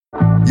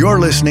You're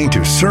listening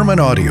to sermon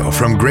audio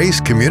from Grace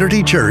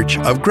Community Church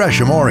of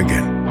Gresham,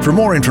 Oregon. For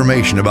more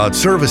information about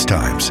service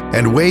times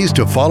and ways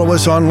to follow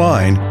us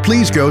online,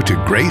 please go to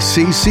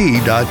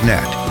gracecc.net.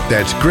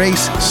 That's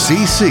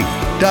gracecc.net.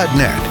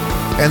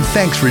 And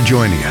thanks for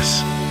joining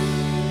us.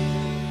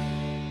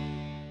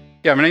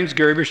 Yeah, my name is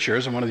Gary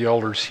Beshears. I'm one of the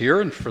elders here,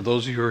 and for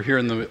those of you who are here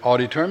in the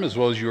auditorium, as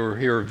well as you are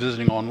here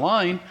visiting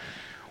online,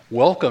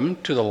 welcome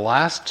to the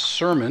last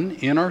sermon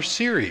in our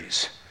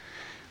series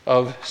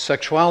of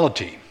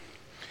sexuality.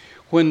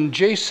 When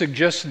Jay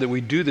suggested that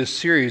we do this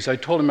series, I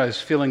told him I was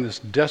feeling this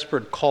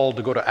desperate call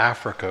to go to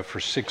Africa for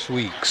 6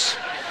 weeks.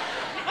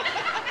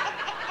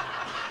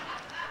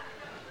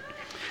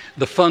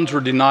 The funds were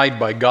denied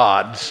by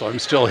God, so I'm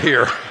still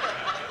here.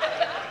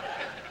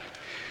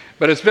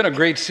 But it's been a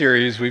great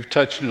series. We've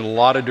touched on a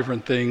lot of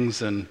different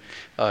things, and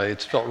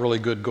it's felt really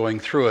good going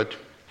through it.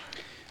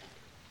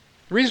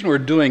 The reason we're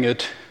doing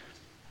it,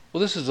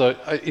 well, this is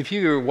if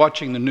you're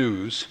watching the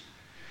news,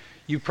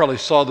 you probably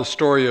saw the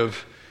story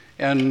of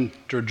Ann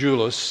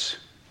Georgoulis,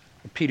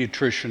 a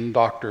pediatrician,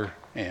 Dr.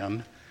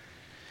 Ann,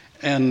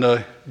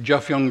 and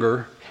Jeff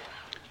Younger.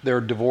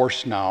 They're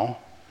divorced now.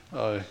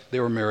 They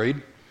were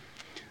married.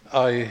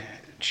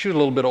 She was a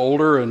little bit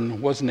older and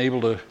wasn't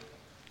able to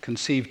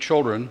conceive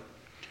children,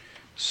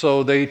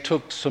 so they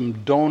took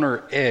some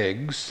donor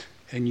eggs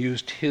and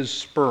used his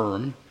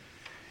sperm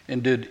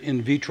and did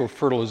in vitro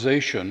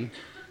fertilization,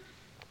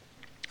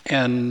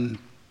 and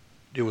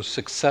it was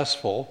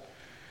successful.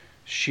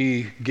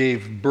 She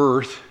gave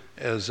birth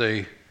as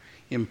a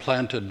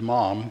implanted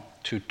mom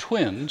to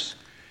twins,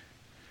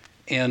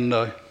 and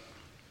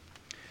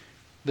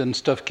then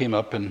stuff came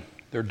up and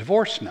they're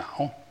divorced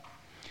now,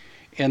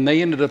 and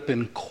they ended up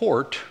in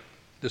court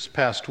this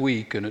past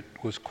week, and it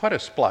was quite a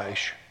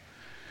splash,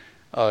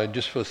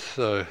 just with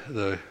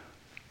the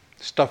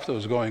stuff that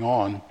was going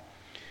on.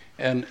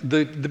 And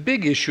the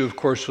big issue, of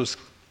course, was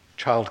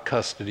child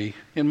custody.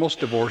 In most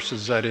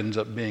divorces, that ends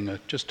up being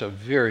just a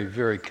very,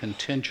 very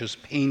contentious,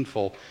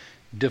 painful,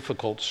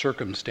 difficult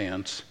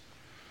circumstance.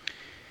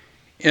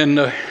 And,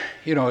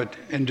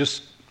 and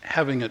just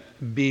having it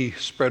be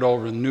spread all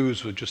over the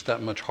news was just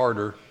that much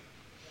harder.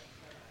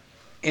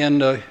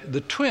 And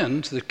the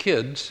twins, the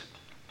kids,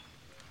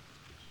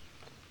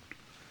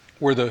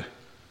 were the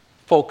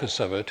focus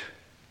of it.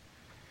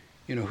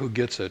 You know, who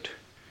gets it?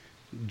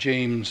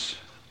 James,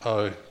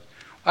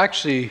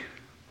 actually,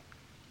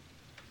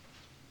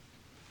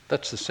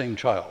 that's the same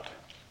child.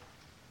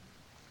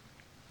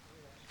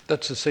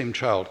 That's the same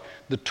child.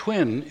 The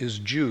twin is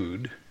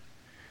Jude.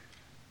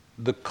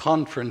 The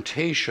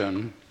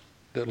confrontation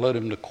that led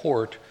him to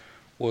court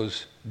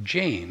was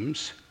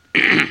James,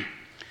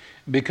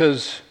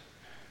 because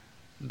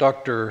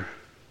Dr.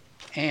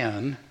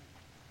 Ann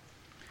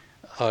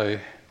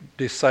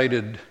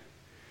decided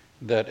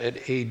that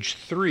at age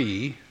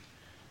 3,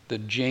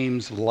 that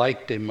James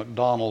liked a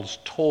McDonald's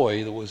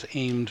toy that was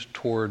aimed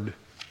toward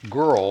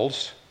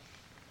girls,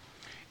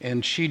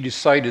 and she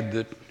decided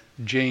that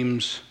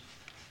James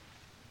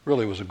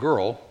really was a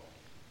girl,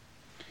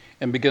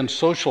 and began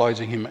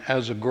socializing him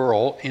as a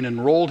girl, and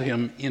enrolled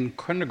him in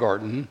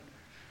kindergarten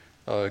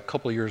a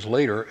couple of years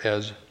later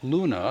as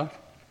Luna.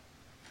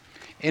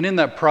 And in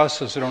that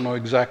process, I don't know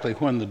exactly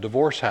when the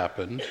divorce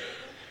happened,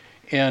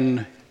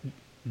 and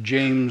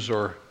James,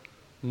 or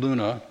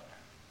Luna,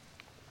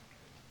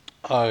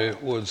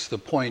 was the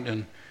point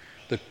in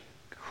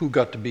who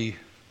got to be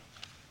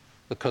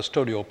the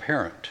custodial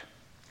parent.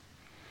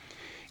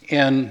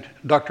 And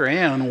Dr.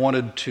 Ann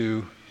wanted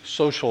to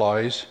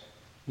socialize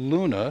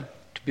Luna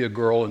to be a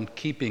girl in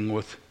keeping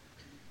with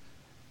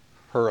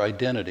her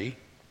identity.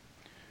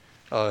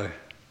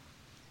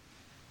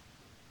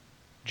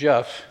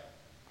 Jeff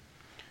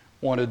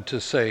wanted to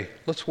say,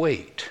 let's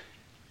wait.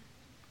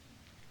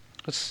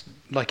 Let's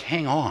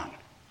hang on.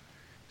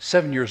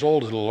 7 years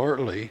old is a little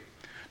early.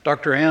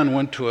 Dr. Ann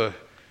went to a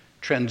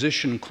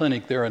transition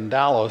clinic there in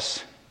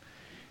Dallas,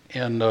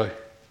 and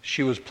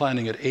she was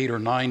planning at 8 or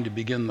 9 to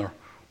begin the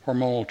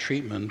hormonal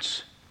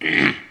treatments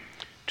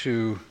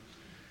to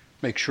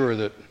make sure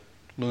that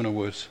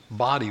Luna's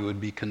body would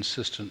be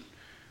consistent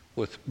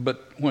with.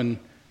 But when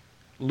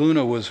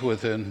Luna was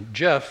within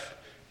Jeff,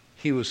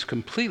 he was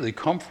completely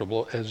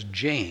comfortable as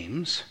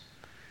James,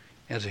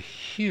 as a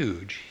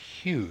huge,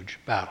 huge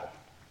battle.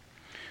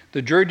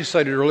 The jury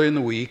decided early in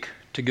the week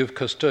to give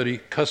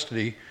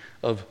custody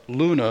of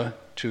Luna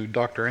to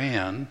Dr.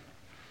 Ann.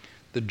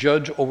 The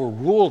judge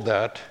overruled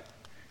that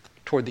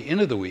toward the end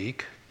of the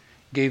week,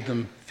 gave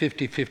them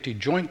 50-50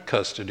 joint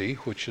custody,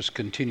 which just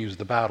continues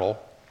the battle,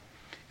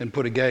 and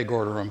put a gag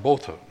order on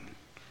both of them.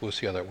 We'll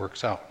see how that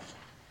works out.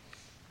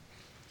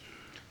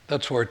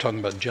 That's why we're talking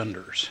about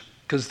genders,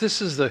 because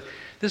this is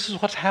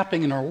what's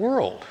happening in our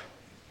world.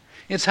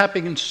 It's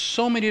happening in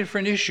so many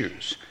different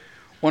issues.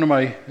 One of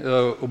my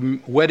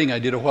wedding I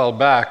did a while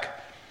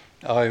back,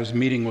 I was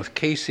meeting with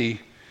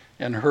Casey,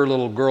 and her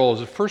little girl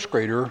is a first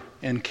grader,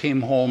 and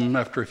came home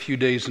after a few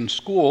days in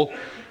school.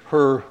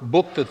 Her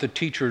book that the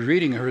teacher is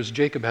reading her is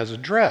Jacob Has a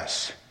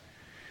Dress.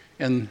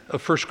 and a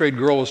first grade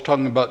girl was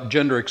talking about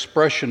gender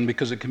expression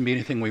because it can be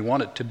anything we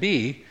want it to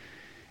be.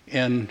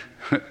 And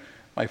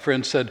my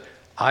friend said,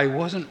 I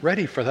wasn't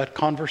ready for that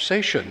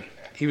conversation,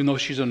 even though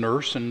she's a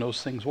nurse and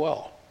knows things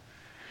well.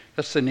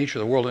 That's the nature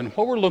of the world. And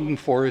what we're looking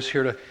for is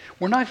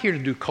we're not here to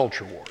do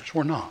culture wars.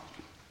 We're not.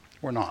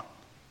 We're not.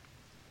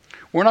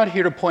 We're not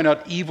here to point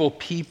out evil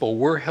people.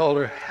 We're here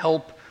to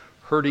help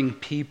hurting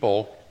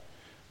people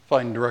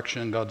find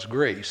direction in God's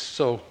grace.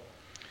 So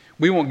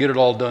we won't get it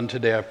all done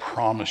today, I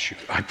promise you.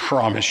 I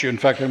promise you. In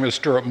fact, I'm going to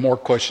stir up more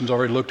questions. I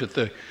already looked at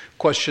the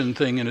question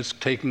thing and it's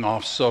taking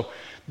off. So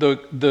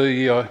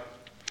the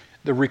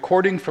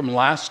recording from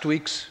last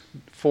week's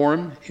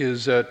forum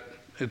it's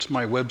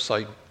my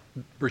website,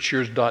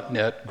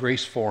 richyears.net,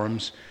 Grace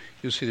Forums.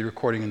 You'll see the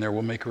recording in there.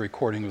 We'll make a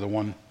recording of the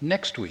one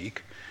next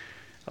week.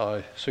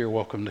 So you're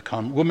welcome to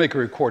come. We'll make a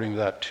recording of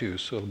that too,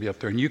 so it'll be up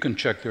there. And you can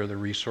check there are the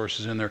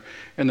resources in there.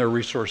 And there are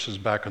resources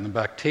back on the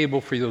back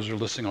table for those who are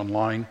listening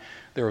online.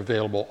 They're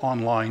available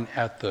online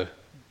at the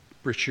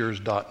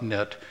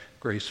richyears.net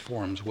Grace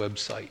Forums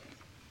website.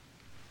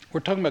 We're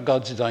talking about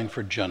God's design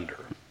for gender.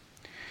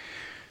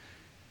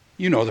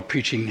 You know the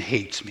preaching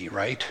hates me,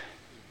 right?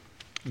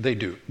 They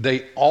do.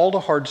 All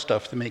the hard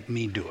stuff to make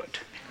me do it.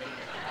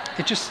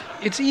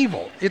 It's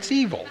evil. It's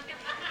evil.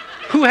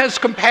 Who has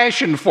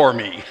compassion for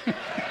me?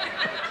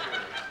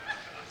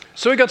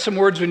 So we got some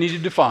words we need to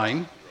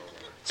define.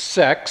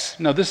 Sex.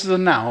 Now this is a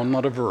noun,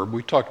 not a verb.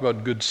 We talked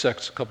about good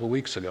sex a couple of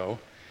weeks ago.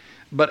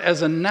 But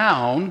as a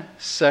noun,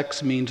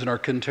 sex means in our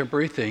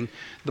contemporary thing,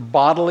 the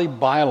bodily,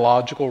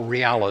 biological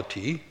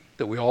reality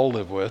that we all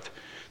live with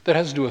that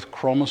has to do with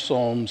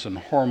chromosomes and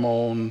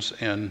hormones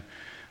and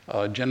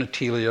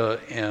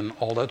genitalia and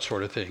all that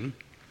sort of thing.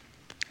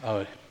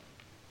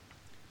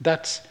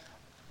 That's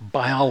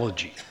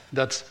biology.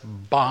 That's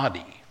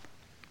body.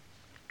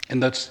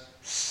 And that's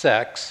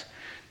sex.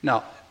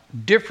 Now,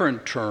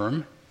 different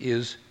term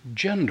is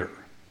gender.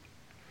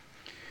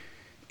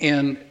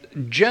 And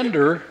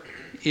gender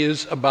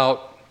is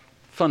about,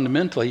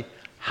 fundamentally,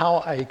 how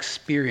I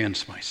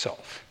experience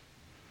myself.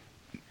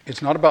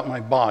 It's not about my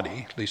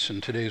body, at least in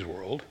today's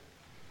world.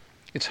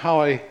 It's how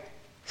I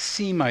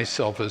see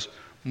myself as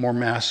more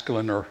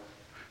masculine or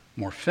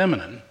more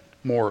feminine,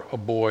 more a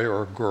boy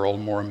or a girl,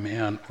 more a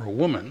man or a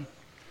woman.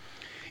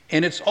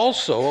 And it's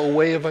also a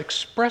way of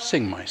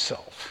expressing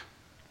myself.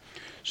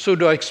 So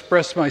do I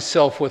express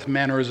myself with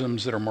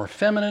mannerisms that are more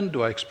feminine?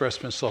 Do I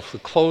express myself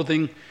with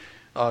clothing?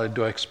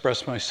 Do I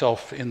express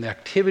myself in the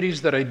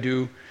activities that I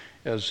do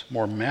as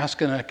more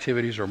masculine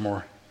activities or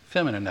more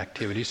feminine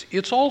activities?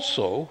 It's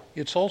also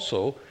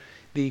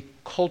the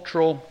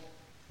cultural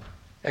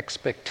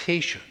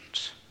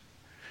expectations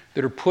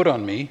that are put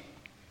on me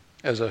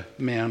as a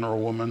man or a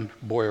woman,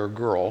 boy or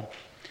girl,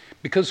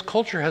 because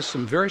culture has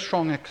some very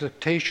strong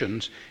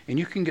expectations, and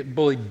you can get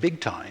bullied big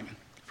time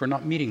for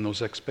not meeting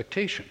those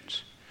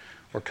expectations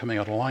or coming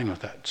out of line with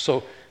that.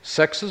 So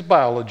sex is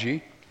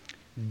biology,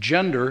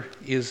 gender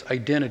is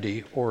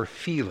identity or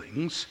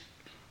feelings.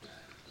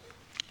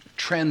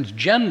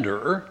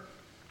 Transgender,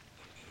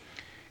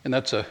 and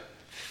that's a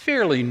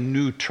fairly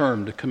new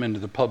term to come into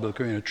the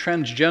public arena.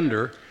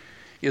 Transgender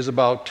is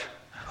about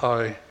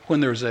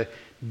when there's a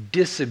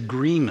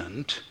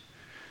disagreement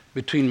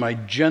between my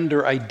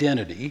gender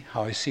identity,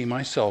 how I see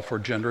myself, or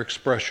gender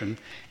expression,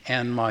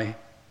 and my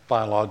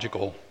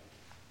biological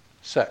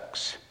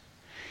sex.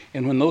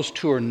 And when those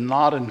two are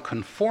not in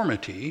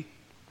conformity,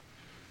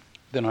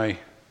 then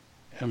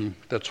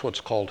that's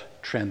what's called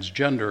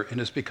transgender,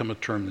 and it's become a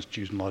term that's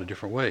used in a lot of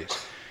different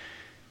ways.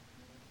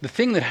 The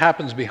thing that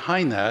happens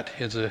behind that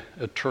is a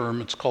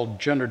term, it's called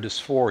gender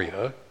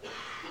dysphoria,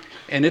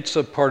 and it's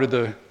a part of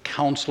the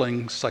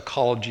counseling,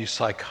 psychology,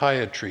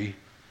 psychiatry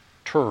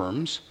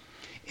terms.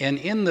 And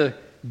in the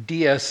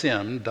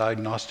DSM,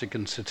 Diagnostic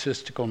and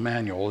Statistical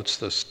Manual, it's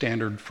the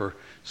standard for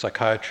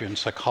psychiatry and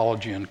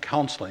psychology and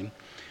counseling,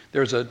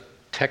 there's a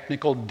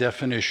technical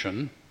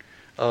definition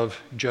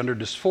of gender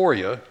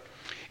dysphoria,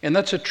 and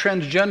that's a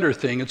transgender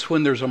thing. It's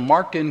when there's a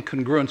marked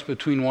incongruence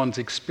between one's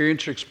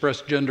experience or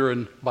expressed gender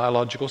and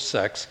biological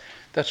sex.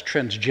 That's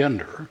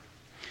transgender.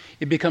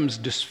 It becomes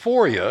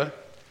dysphoria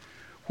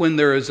when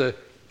there is an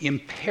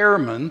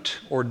impairment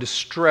or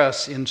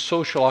distress in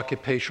social,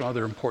 occupational,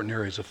 other important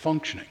areas of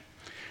functioning.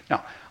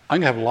 Now,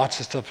 I'm going to have lots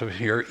of stuff up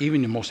here.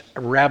 Even the most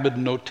rabid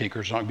note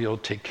takers aren't going to be able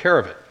to take care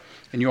of it.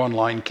 And you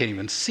online can't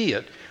even see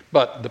it.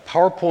 But the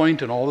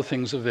PowerPoint and all the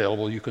things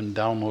available, you can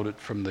download it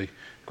from the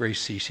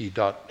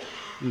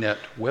gracecc.net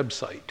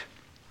website.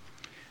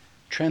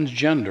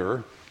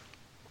 Transgender,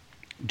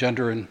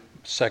 gender and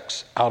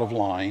sex out of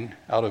line,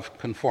 out of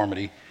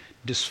conformity.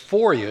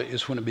 Dysphoria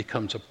is when it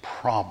becomes a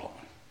problem,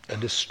 a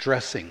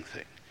distressing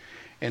thing.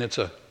 And it's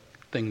a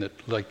thing that,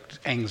 like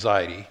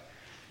anxiety,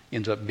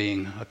 ends up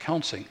being a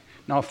counseling.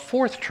 Now, a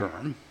fourth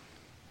term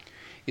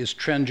is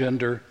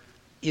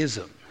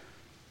transgenderism.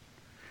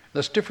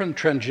 That's different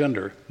than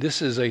transgender.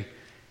 This is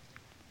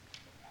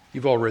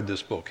you've all read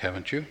this book,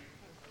 haven't you?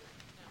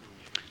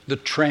 The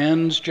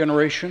Trans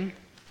Generation.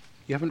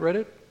 You haven't read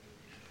it?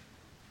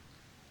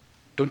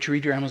 Don't you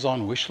read your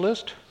Amazon wish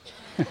list?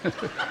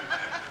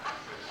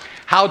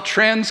 how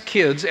trans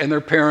kids and their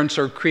parents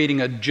are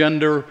creating a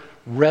gender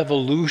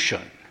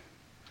revolution.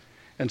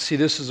 And see,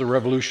 this is a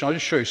revolution. I'll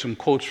just show you some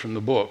quotes from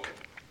the book.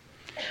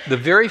 The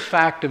very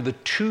fact of the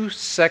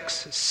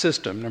two-sex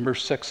system, remember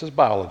sex is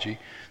biology,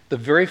 the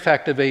very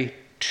fact of a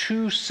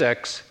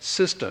two-sex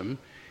system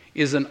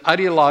is an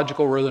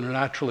ideological rather than a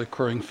naturally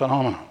occurring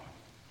phenomenon,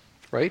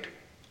 right?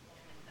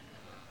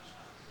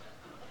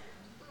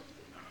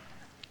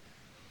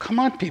 Come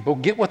on, people,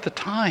 get with the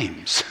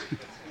times.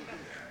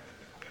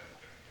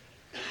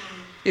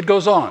 It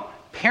goes on.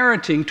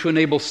 Parenting to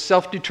enable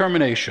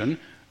self-determination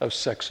of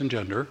sex and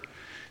gender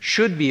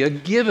should be a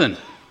given.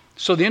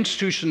 So the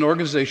institution and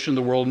organization of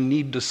the world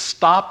need to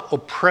stop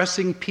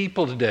oppressing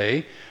people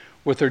today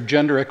with their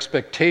gender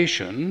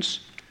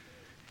expectations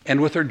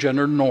and with their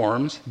gender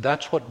norms.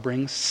 That's what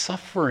brings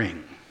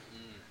suffering.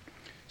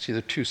 See,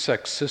 the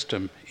two-sex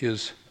system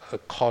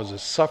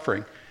causes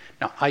suffering.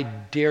 Now, I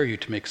dare you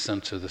to make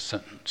sense of the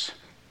sentence.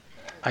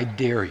 I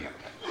dare you.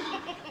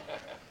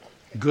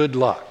 Good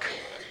luck.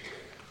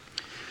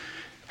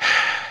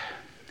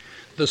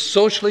 The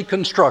socially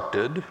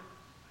constructed,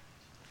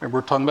 and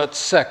we're talking about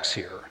sex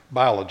here,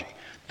 biology.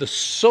 The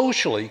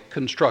socially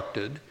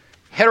constructed,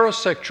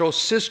 heterosexual,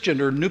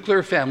 cisgender,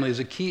 nuclear family is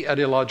a key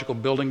ideological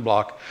building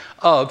block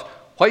of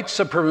white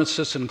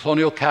supremacist and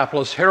colonial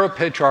capitalist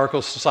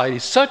heteropatriarchal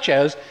societies such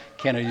as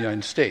Canada and the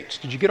United States.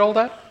 Did you get all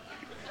that?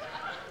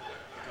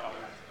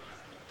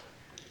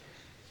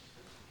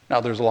 Now,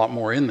 there's a lot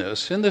more in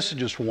this, and this is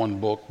just one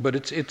book, but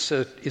it's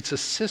a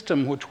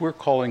system which we're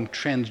calling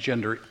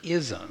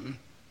transgenderism,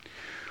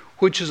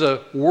 which is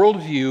a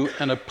worldview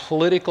and a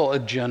political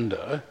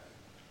agenda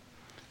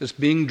that's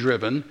being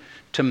driven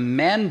to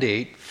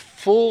mandate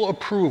full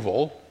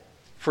approval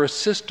for a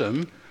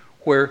system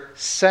where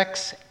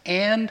sex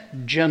and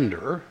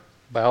gender,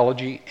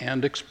 biology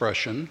and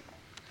expression,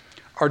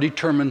 are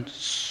determined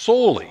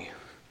solely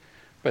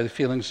by the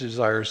feelings and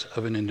desires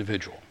of an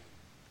individual.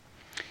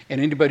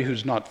 And anybody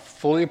who's not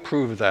fully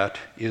approved of that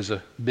is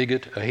a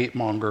bigot, a hate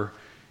monger,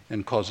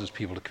 and causes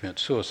people to commit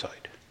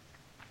suicide.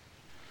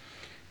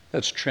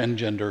 That's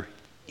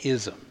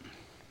transgenderism.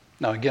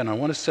 Now again, I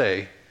want to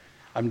say,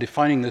 I'm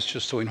defining this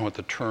just so we know what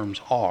the terms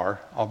are.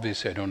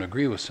 Obviously, I don't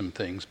agree with some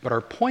things, but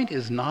our point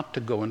is not to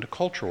go into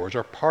culture wars.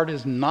 Our part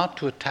is not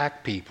to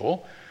attack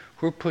people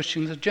who are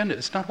pushing the agenda.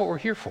 It's not what we're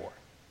here for.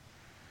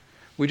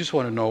 We just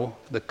want to know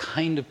the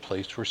kind of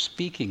place we're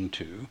speaking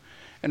to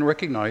and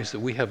recognize that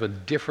we have a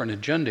different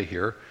agenda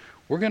here.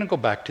 We're going to go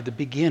back to the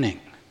beginning.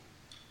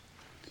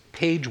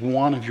 Page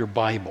 1 of your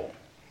Bible.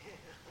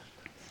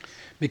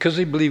 Because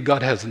we believe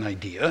God has an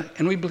idea,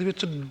 and we believe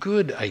it's a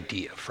good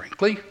idea,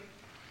 frankly.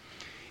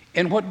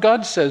 And what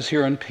God says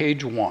here on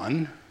page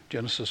 1,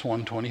 Genesis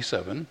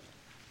 1:27,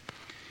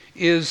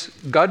 is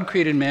God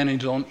created man in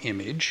his own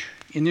image.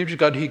 In the image of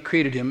God, he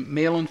created him,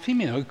 male and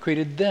female. He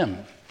created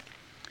them.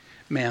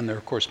 Man there,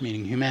 of course,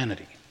 meaning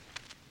humanity.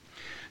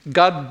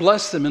 God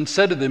blessed them and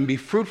said to them, be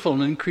fruitful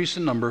and increase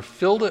in number,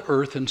 fill the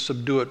earth and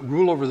subdue it,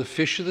 rule over the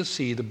fish of the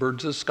sea, the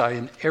birds of the sky,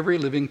 and every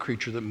living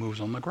creature that moves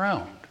on the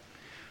ground.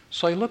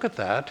 So I look at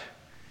that.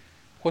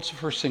 What's the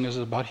first thing is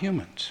about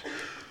humans?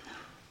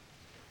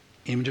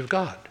 Image of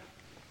God.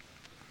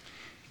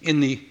 In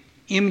the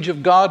image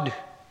of God,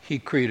 he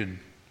created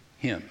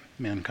him,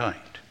 mankind.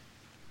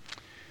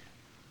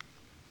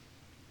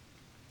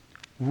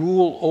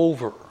 Rule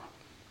over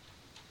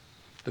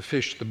the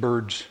fish, the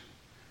birds,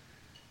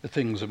 the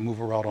things that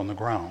move around on the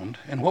ground.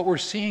 And what we're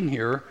seeing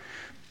here,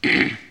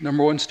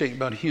 number one statement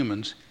about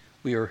humans,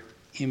 we are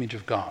image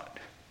of God.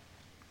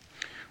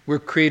 We're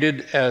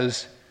created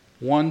as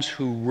ones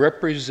who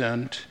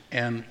represent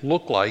and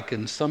look like,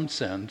 in some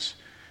sense,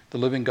 the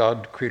living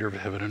God, creator of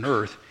heaven and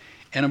earth.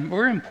 And a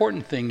very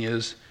important thing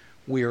is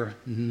we are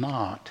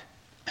not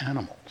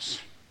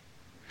animals.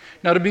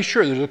 Now, to be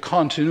sure, there's a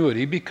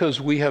continuity because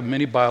we have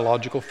many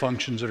biological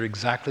functions that are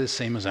exactly the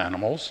same as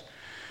animals.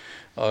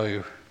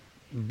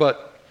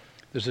 But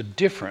there's a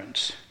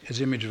difference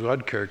as image of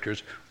God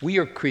characters. We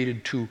are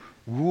created to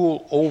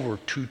rule over,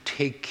 to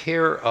take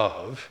care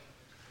of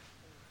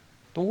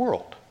the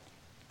world.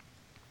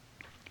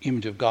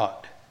 Image of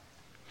God.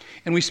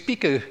 And we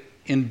speak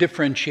in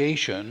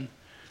differentiation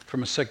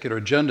from a secular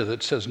agenda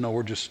that says, no,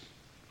 we're just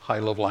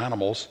high-level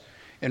animals,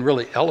 and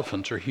really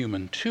elephants are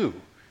human too,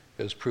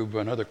 as proved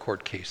by another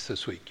court case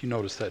this week. You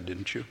noticed that,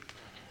 didn't you?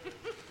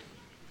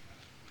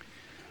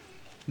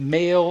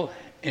 Male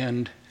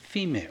and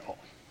female.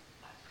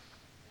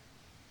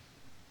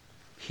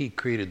 He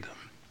created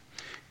them.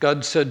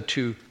 God said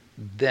to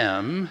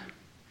them,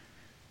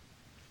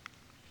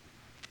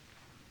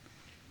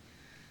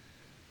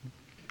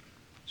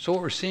 so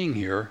what we're seeing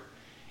here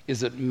is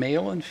that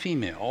male and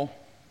female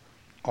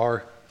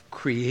are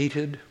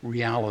created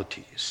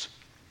realities,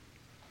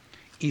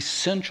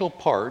 essential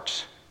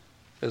parts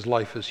as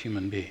life as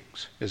human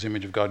beings, as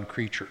image of God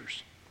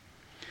creatures.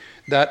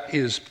 That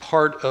is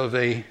part of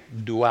a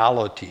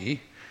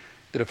duality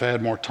that if I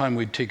had more time,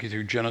 we'd take you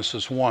through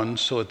Genesis 1.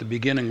 So at the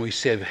beginning, we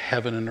say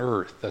heaven and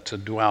earth. That's a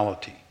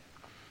duality.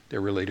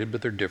 They're related,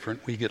 but they're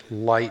different. We get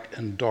light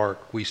and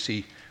dark. We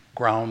see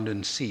ground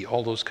and sea,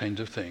 all those kinds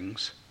of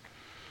things.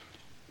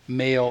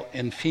 Male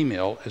and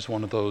female is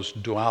one of those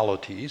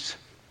dualities,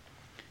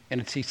 and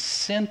it's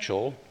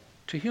essential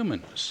to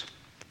humanness.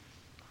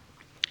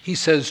 He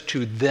says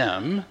to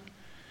them,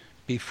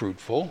 be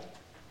fruitful,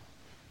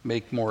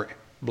 make more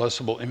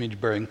blessable,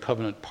 image-bearing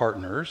covenant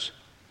partners.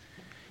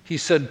 He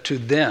said to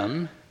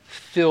them,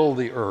 fill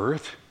the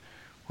earth,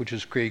 which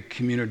is create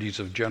communities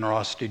of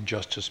generosity,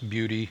 justice,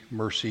 beauty,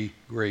 mercy,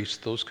 grace,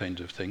 those kinds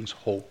of things,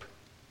 hope.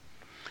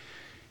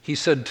 He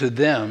said to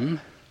them,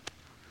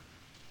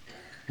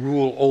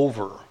 rule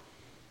over.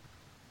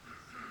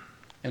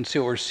 And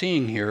so what we're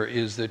seeing here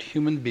is that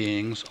human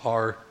beings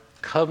are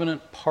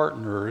covenant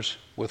partners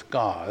with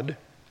God,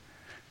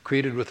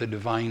 created with a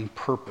divine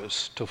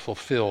purpose to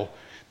fulfill,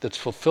 that's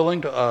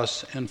fulfilling to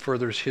us and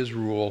furthers his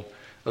rule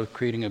of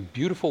creating a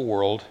beautiful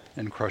world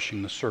and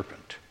crushing the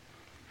serpent.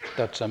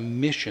 That's a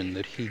mission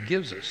that he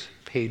gives us,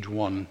 page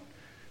 1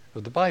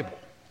 of the Bible.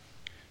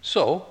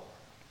 So,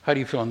 how do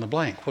you fill in the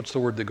blank? What's the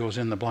word that goes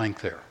in the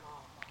blank there?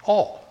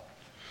 All.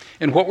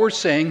 And what we're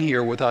saying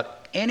here,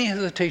 without any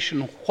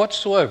hesitation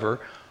whatsoever,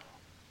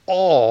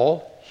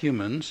 all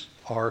humans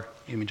are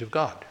image of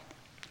God.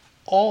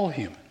 All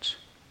humans.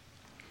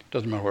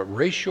 Doesn't matter what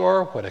race you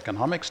are, what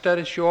economic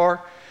status you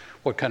are,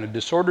 what kind of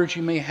disorders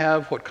you may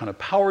have, what kind of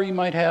power you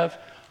might have,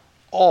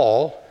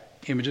 all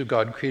image of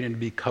God, created to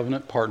be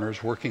covenant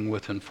partners working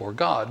with and for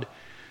God,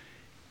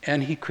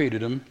 and he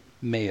created them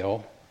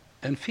male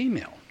and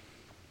female.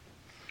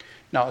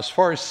 Now, as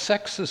far as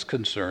sex is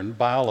concerned,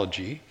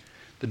 biology,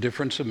 the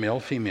difference of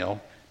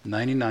male-female,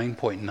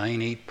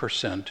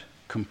 99.98%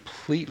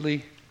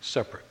 completely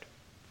separate.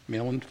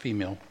 Male and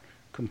female,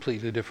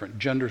 completely different.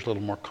 Gender's a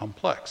little more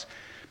complex,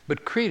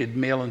 but created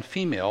male and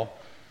female,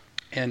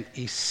 and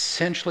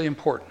essentially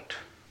important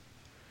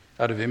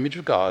out of image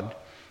of God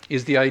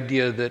is the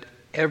idea that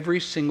every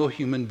single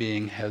human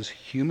being has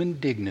human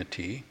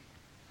dignity,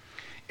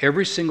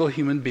 every single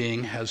human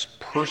being has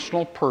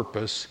personal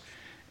purpose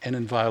and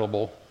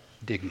inviolable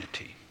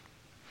dignity.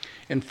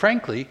 And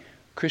frankly,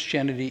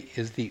 Christianity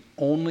is the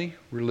only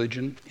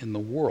religion in the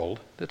world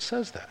that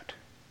says that.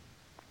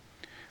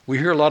 We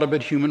hear a lot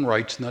about human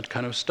rights and that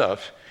kind of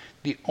stuff.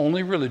 The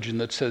only religion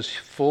that says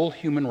full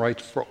human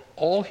rights for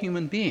all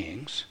human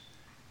beings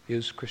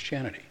is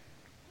Christianity.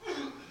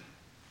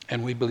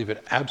 And we believe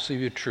it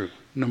absolutely true.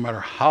 No matter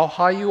how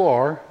high you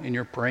are in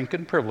your rank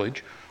and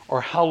privilege,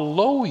 or how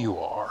low you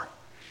are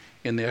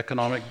in the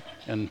economic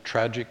and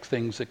tragic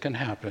things that can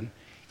happen,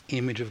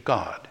 image of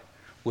God,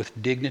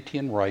 with dignity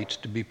and rights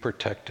to be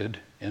protected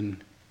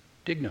and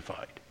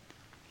dignified.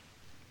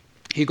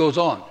 He goes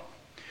on.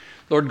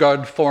 Lord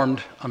God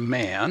formed a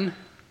man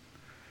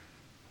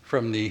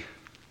from the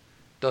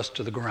dust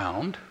of the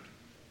ground.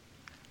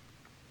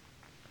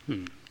 There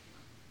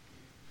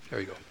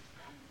you go.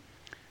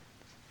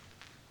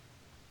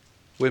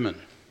 Women,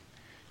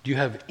 do you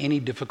have any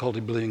difficulty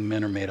believing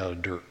men are made out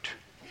of dirt?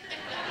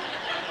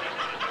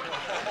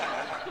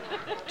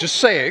 Just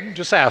saying,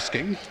 just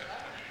asking.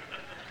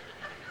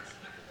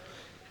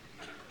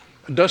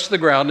 Dust of the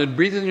ground, and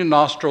breathed in your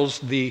nostrils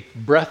the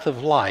breath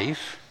of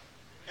life,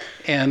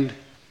 and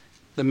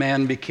the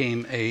man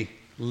became a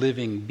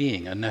living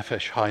being, a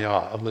nefesh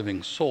hayah, a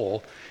living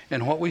soul.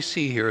 And what we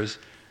see here is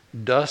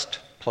dust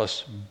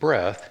plus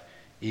breath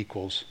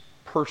equals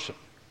person.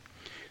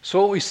 So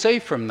what we say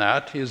from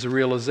that is the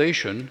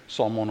realization,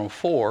 Psalm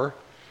 104,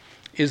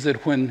 is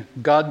that when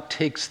God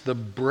takes the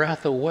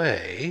breath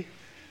away,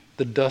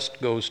 the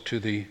dust goes to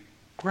the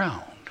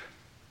ground.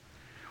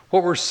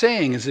 What we're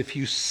saying is if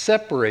you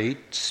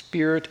separate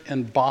spirit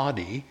and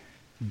body,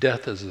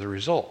 death is the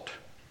result.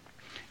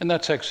 And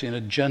that's actually an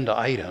agenda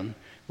item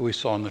that we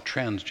saw in the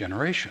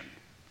transgeneration,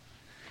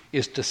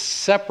 is to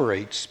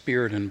separate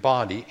spirit and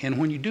body. And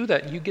when you do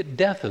that, you get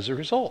death as a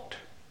result.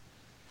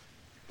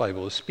 The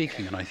Bible is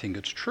speaking, and I think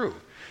it's true.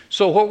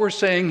 So what we're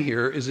saying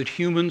here is that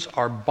humans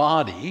are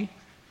body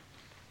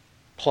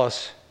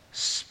plus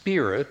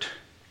spirit.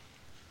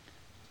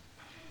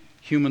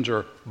 Humans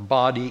are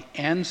body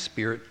and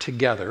spirit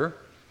together.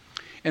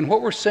 And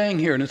what we're saying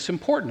here, and it's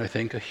important, I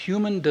think, a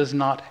human does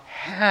not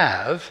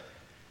have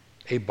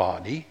a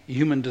body. A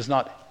human does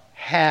not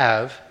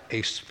have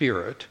a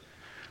spirit.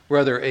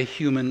 Rather, a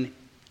human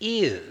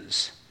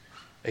is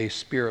a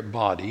spirit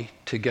body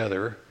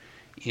together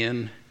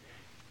in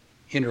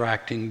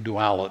interacting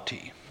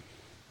duality.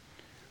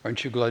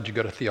 Aren't you glad you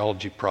got a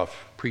theology prof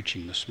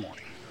preaching this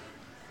morning?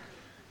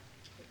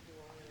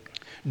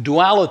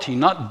 Duality,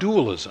 not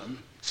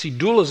dualism. See,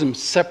 dualism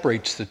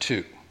separates the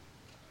two.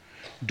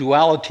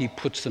 Duality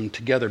puts them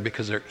together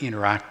because they're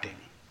interacting.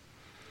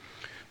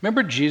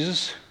 Remember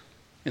Jesus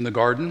in the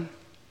garden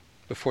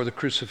before the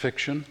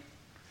crucifixion?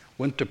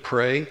 Went to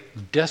pray,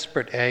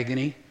 desperate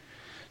agony,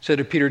 said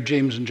to Peter,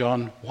 James, and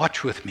John,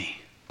 watch with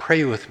me,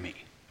 pray with me.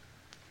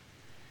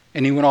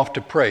 And he went off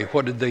to pray.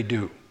 What did they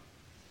do?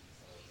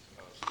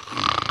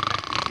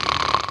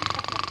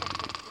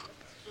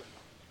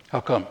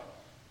 How come?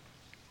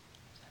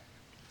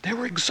 They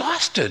were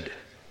exhausted.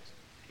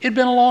 It had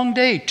been a long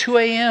day, 2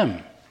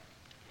 a.m.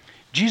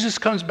 Jesus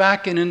comes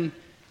back, and in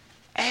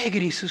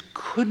agony. He says,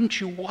 couldn't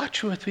you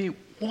watch with me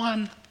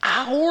 1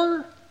 hour?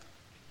 And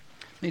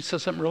he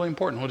says something really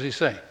important. What does he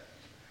say?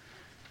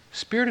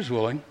 Spirit is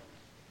willing.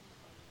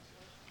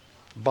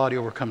 Body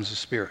overcomes the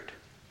spirit.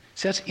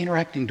 See, that's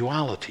interacting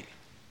duality.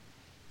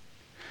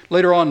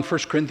 Later on in 1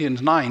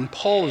 Corinthians 9,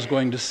 Paul is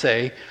going to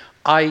say,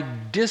 I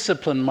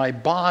discipline my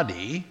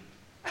body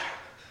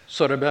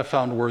so that I be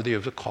found worthy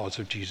of the cause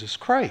of Jesus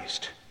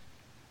Christ.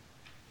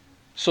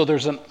 So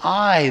there's an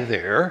I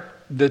there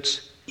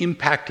that's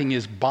impacting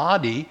his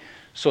body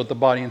so that the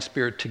body and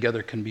spirit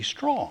together can be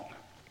strong.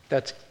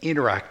 That's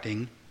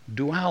interacting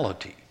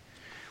duality.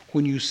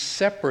 When you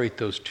separate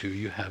those two,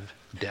 you have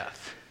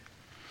death.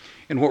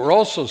 And what we're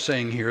also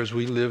saying here is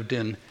we lived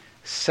in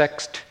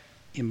sexed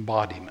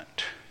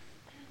embodiment.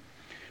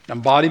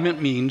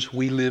 Embodiment means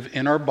we live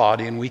in our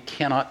body and we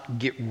cannot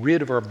get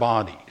rid of our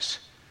bodies.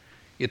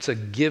 It's a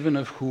given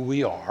of who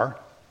we are,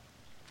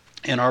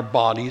 and our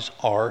bodies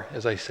are,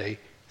 as I say,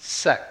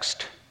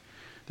 sexed.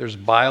 There's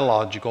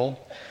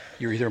biological,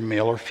 you're either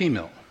male or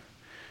female.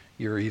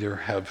 You either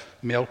have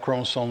male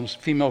chromosomes,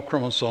 female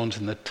chromosomes,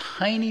 and the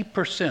tiny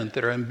percent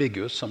that are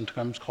ambiguous,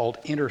 sometimes called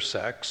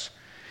intersex.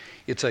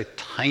 It's a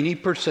tiny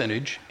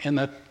percentage, and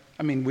that,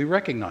 we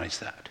recognize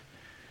that.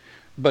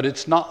 But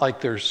it's not like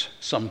there's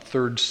some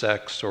third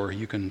sex or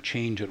you can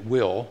change at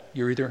will.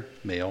 You're either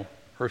male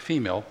or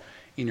female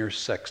in your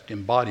sexed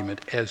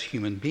embodiment as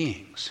human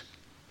beings.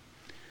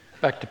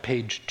 Back to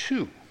page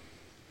 2.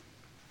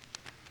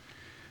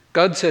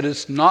 God said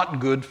it's not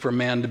good for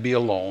man to be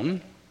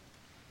alone.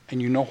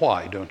 And you know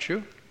why, don't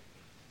you?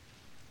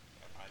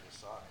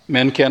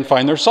 Men can't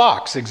find their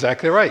socks.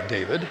 Exactly right,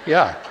 David.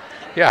 Yeah,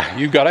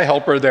 you've got a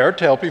helper there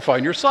to help you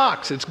find your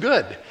socks. It's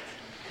good.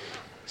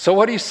 So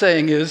what he's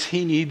saying is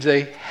he needs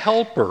a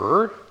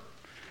helper,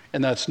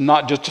 and that's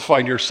not just to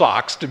find your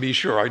socks, to be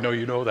sure. I know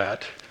you know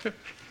that.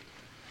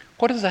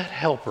 What is that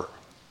helper?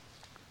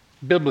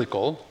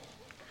 Biblical.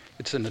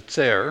 It's an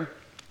netzer.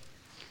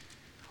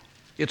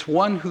 It's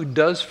one who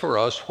does for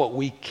us what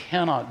we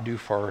cannot do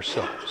for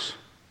ourselves.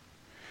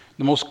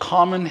 The most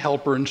common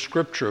helper in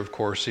Scripture, of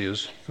course,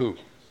 is who?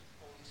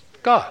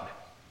 God.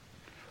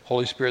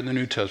 Holy Spirit in the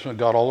New Testament,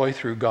 God all the way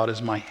through. God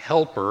is my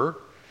helper,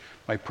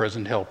 my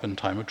present help in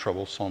time of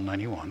trouble, Psalm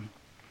 91.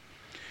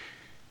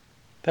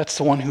 That's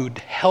the one who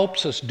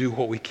helps us do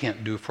what we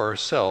can't do for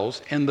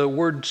ourselves. And the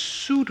word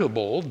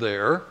suitable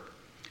there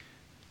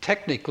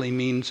technically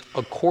means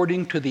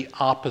according to the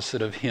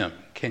opposite of him,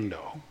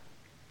 kingdo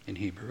in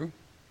Hebrew.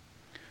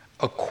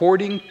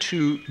 According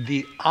to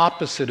the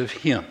opposite of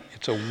him.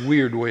 It's a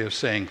weird way of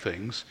saying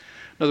things.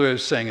 Another way of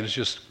saying it is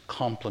just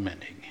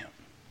complementing him.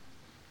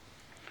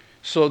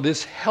 So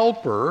this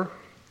helper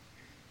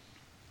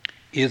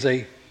is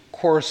a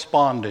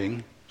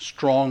corresponding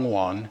strong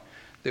one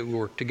that we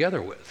work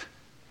together with.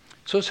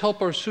 So his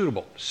helper is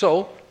suitable.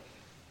 So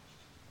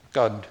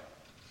God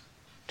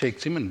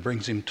takes him and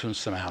brings him to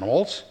some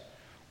animals,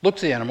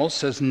 looks at the animals,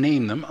 says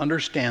name them,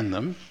 understand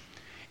them,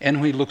 and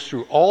when he looks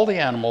through all the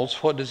animals,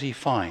 what does he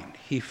find?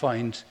 He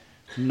finds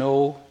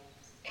no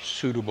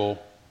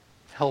suitable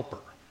helper.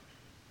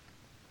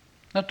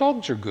 Now,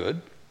 dogs are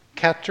good.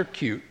 Cats are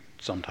cute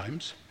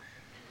sometimes.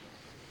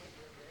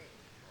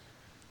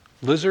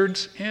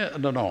 Lizards, I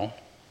don't know.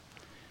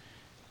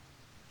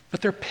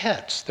 But they're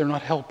pets. They're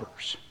not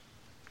helpers.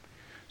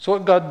 So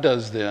what God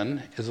does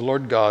then is the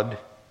Lord God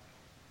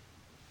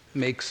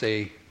makes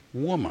a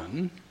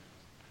woman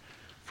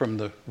from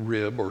the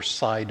rib or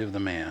side of the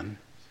man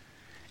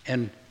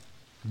and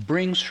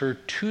brings her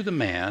to the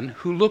man,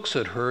 who looks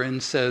at her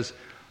and says,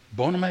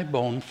 bone of my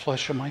bone,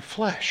 flesh of my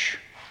flesh.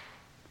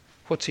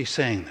 What's he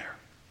saying there?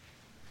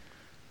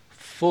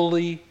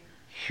 Fully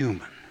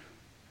human.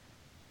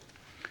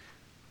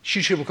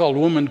 She should be called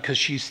woman because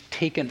she's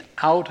taken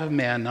out of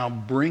man, now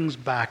brings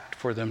back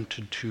for them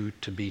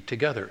to be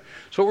together.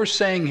 So what we're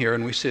saying here,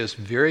 and we say this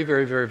very,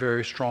 very, very,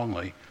 very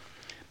strongly,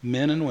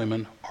 men and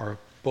women are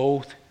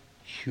both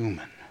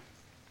human.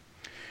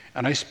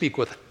 And I speak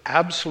with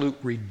absolute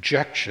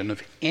rejection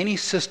of any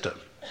system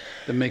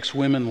that makes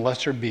women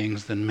lesser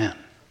beings than men.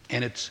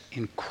 And it's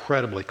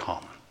incredibly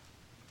common.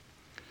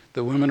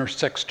 The women are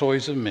sex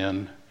toys of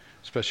men,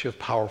 especially of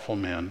powerful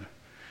men,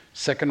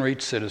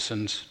 second-rate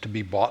citizens to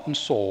be bought and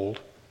sold.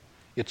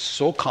 It's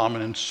so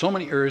common in so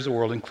many areas of the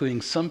world,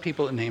 including some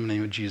people that name the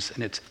name of Jesus,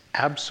 and it's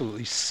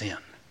absolutely sin.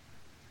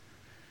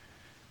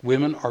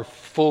 Women are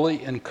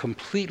fully and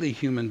completely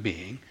human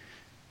being,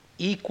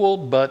 equal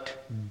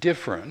but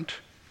different,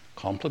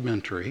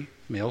 complementary,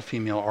 male,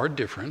 female are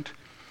different,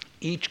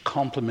 each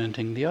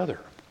complementing the other.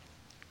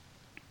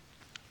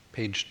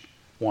 Page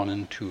 1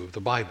 and 2 of the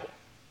Bible.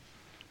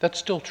 That's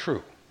still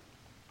true.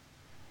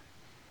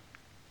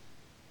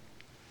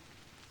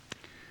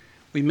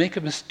 We make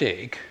a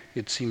mistake,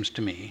 it seems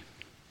to me,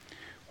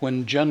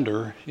 when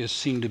gender is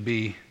seen to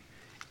be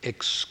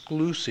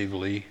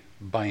exclusively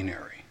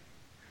binary.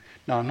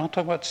 Now, I'm not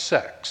talking about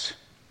sex.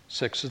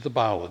 Sex is the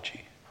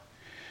biology.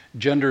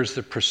 Gender is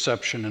the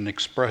perception and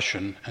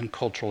expression and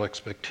cultural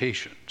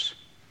expectations.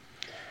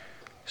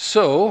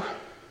 So,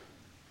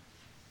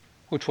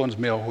 which one's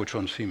male, which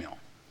one's female?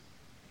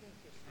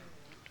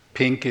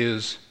 Pink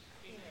is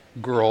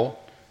girl.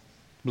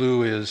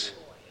 Blue is,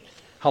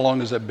 how long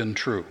has that been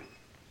true?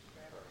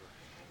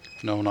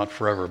 No, not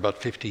forever, about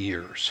 50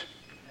 years.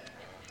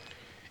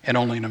 And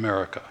only in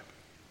America.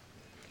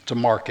 It's a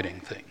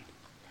marketing thing,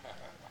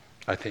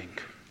 I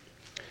think.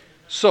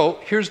 So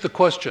here's the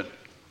question.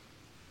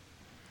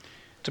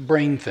 It's a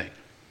brain thing.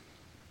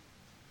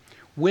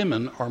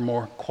 Women are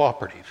more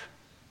cooperative.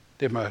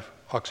 They have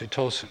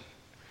oxytocin,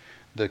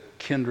 the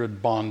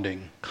kindred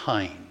bonding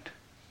kind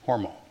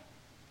hormone.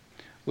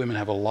 Women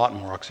have a lot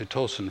more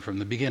oxytocin from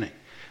the beginning.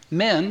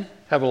 Men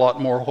have a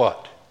lot more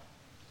what?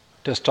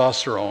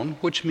 Testosterone,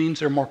 which means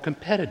they're more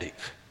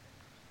competitive.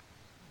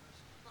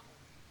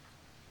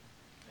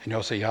 And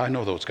you'll say, yeah, I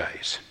know those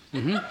guys.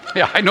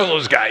 Yeah, I know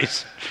those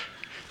guys.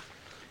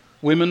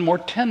 Women more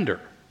tender.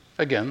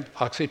 Again,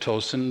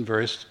 oxytocin,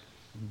 various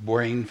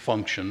brain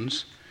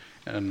functions,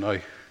 and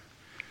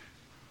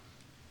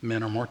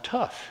men are more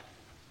tough.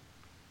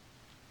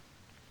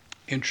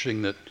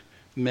 Interesting that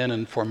men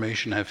in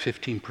formation have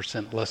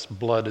 15% less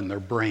blood in their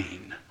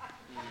brain.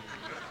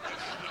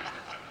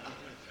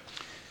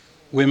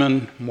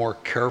 Women more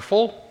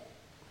careful,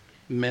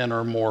 men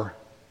are more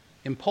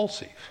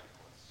impulsive.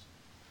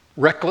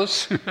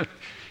 Reckless.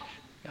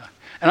 Yeah.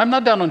 And I'm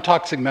not down on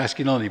toxic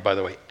masculinity, by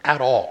the way,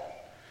 at all.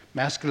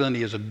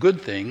 Masculinity is a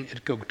good thing.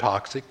 It can go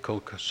toxic,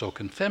 so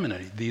can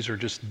femininity. These are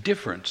just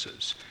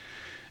differences.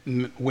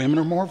 Women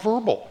are more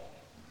verbal.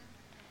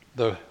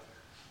 The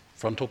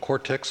frontal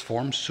cortex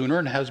forms sooner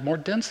and has more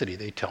density,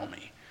 they tell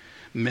me.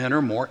 Men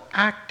are more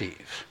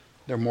active.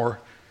 They're more,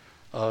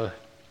 their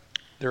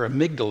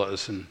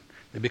amygdalas, and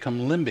they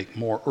become limbic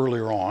more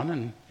earlier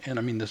on. And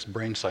I mean, this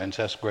brain science,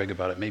 ask Greg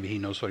about it. Maybe he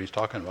knows what he's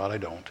talking about. I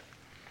don't.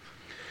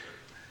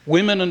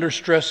 Women under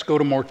stress go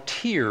to more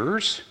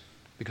tears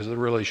because of the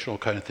relational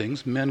kind of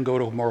things. Men go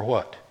to more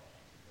what?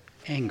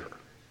 Anger.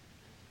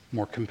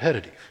 More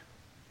competitive.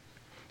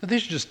 Now,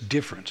 these are just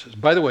differences.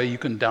 By the way, you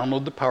can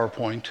download the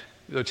PowerPoint.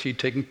 That's he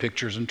taking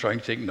pictures and trying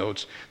to take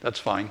notes. That's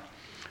fine.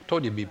 I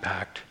told you it'd be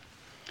packed.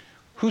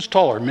 Who's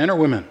taller, men or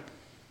women?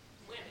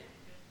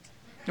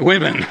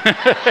 Women.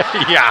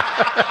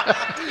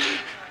 Yeah.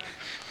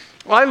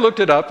 Well, I looked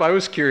it up. I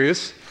was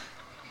curious.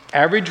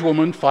 Average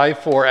woman,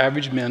 5'4",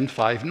 average men,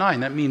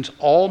 5'9". That means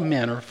all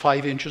men are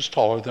 5 inches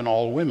taller than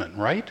all women,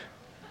 right?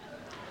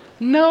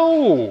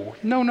 No.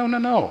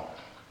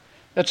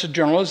 That's a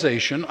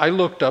generalization. I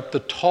looked up. The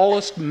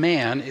tallest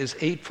man is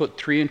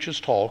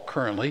 8'3" tall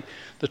currently.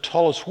 The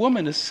tallest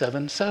woman is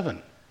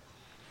 7'7".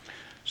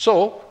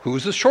 So,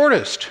 who's the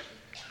shortest?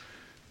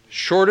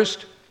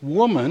 Shortest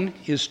woman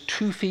is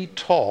 2 feet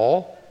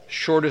tall.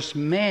 Shortest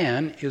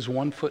man is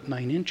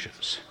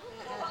 1'9".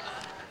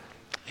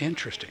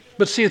 Interesting.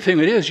 But see, the thing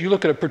it is, you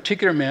look at a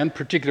particular man,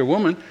 particular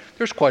woman,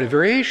 there's quite a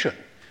variation.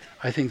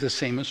 I think the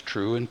same is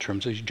true in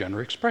terms of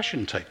gender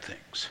expression type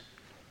things.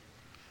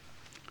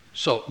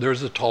 So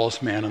there's the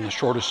tallest man and the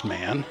shortest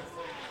man.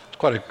 It's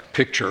quite a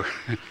picture.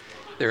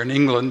 There in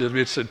England,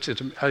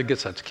 I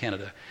guess that's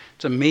Canada.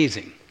 It's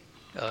amazing.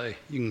 You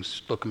can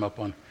look them up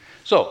on.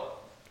 So,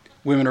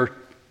 women are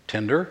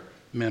tender,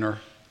 men are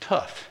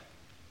tough.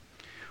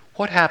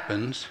 What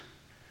happens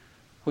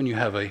when you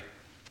have a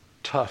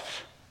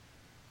tough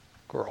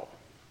girl?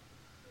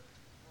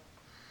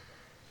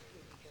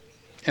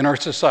 In our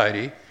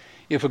society,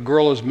 if a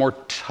girl is more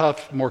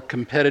tough, more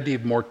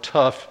competitive, more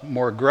tough,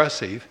 more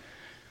aggressive,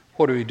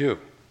 what do?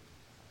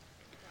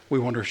 We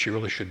wonder if she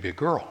really should be a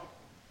girl.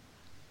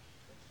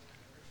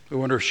 We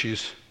wonder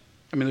if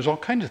there's all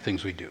kinds of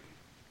things we do.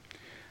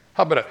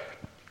 How about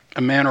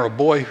a man or a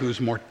boy who's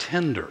more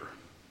tender?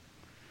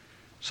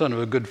 Son of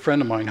a good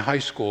friend of mine in high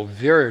school,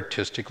 very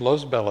artistic,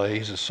 loves ballet,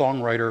 he's a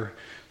songwriter,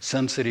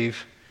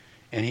 sensitive,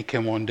 and he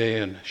came one day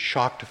and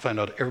shocked to find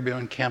out everybody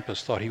on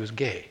campus thought he was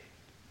gay.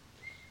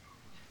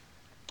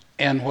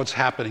 And what's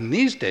happening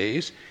these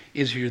days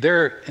is you're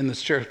there and the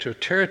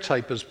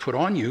stereotype is put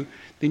on you,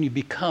 then you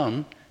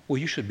become, well,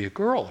 you should be a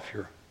girl if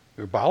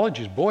your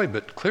biology is boy,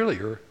 but clearly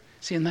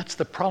and that's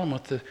the problem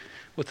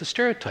with the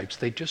stereotypes.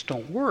 They just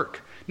don't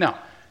work. Now,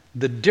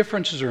 the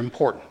differences are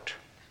important.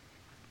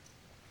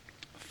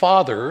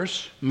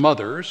 Fathers,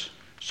 mothers,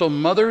 so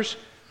mothers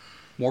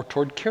more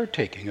toward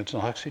caretaking. It's an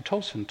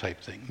oxytocin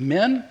type thing.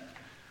 Men,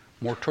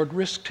 more toward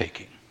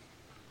risk-taking.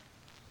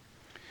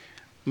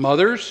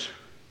 Mothers,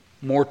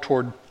 more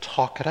toward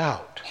talk it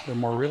out. They're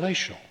more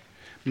relational.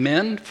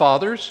 Men,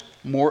 fathers,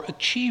 more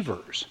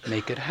achievers.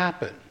 Make it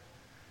happen.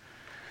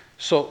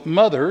 So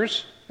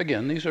mothers,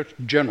 again, these are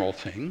general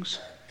things.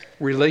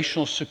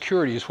 Relational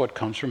security is what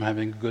comes from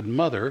having a good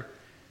mother.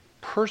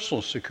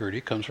 Personal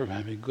security comes from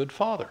having a good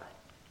father.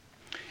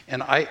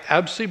 And I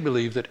absolutely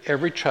believe that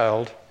every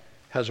child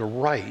has a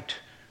right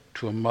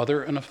to a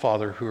mother and a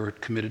father who are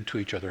committed to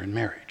each other in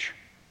marriage.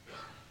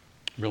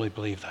 Really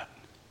believe that.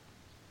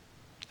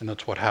 And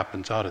that's what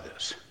happens out of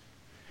this.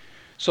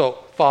 So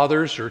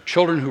fathers or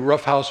children who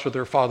roughhouse with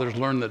their fathers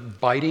learn that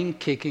biting,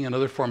 kicking, and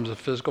other forms of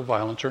physical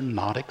violence are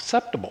not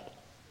acceptable.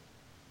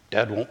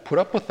 Dad won't put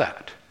up with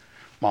that.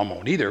 Mom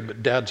won't either,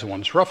 but Dad's the one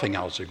that's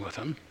roughhousing with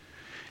him.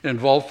 An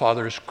involved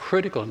father is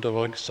critical in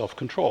developing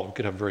self-control. We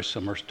could have a very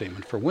similar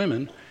statement for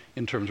women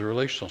in terms of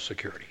relational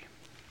security.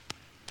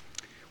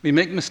 We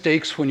make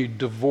mistakes when you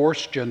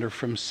divorce gender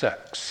from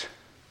sex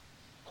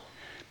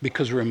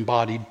because we're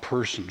embodied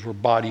persons. We're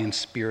body and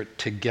spirit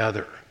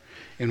together.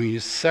 And when you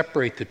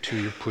separate the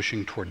two, you're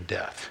pushing toward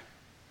death.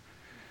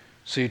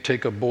 So you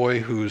take a boy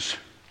who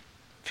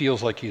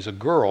feels like he's a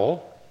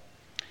girl.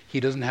 He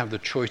doesn't have the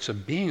choice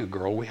of being a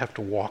girl. We have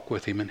to walk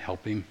with him and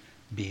help him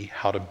be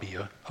how to be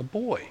a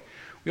boy.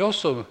 We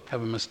also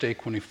have a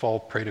mistake when we fall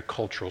prey to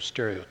cultural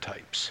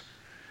stereotypes.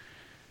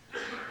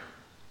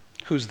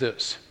 Who's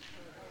this?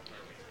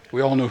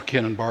 We all know who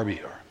Ken and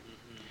Barbie are.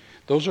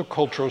 Those are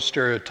cultural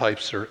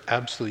stereotypes that are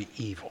absolutely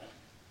evil,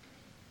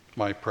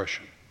 my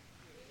impression.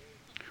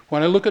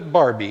 When I look at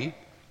Barbie,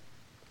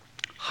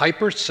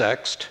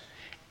 hypersexed,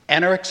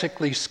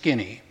 anorexically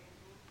skinny,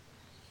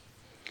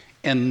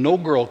 and no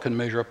girl can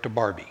measure up to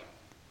Barbie.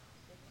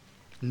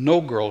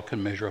 No girl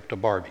can measure up to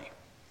Barbie.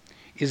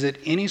 Is it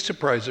any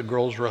surprise that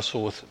girls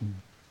wrestle with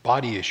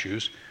body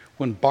issues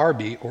when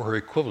Barbie or her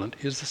equivalent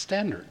is the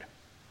standard?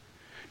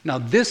 Now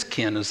this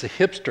Ken is the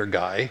hipster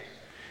guy,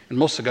 and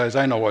most of the guys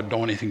I know don't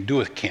want anything to do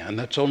with Ken.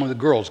 That's only the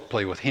girls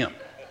play with him.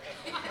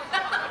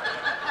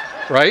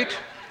 Right?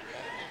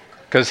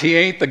 Because he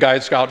ain't the guy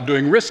that's out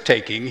doing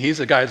risk-taking. He's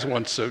the guy that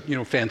wants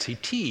to, fancy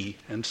tea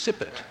and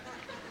sip it.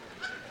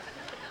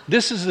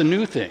 This is the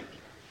new thing.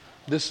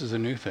 This is the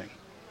new thing.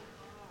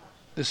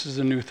 This is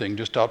the new thing,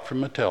 just out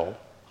from Mattel.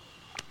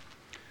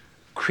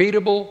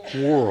 Creatable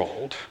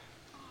world.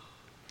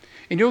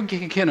 And you don't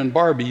get Ken and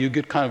Barbie, you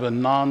get kind of a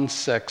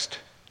non-sexed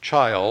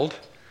child.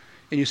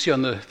 And you see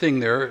on the thing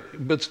there,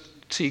 but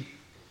see,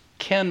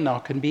 Ken now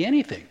can be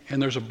anything.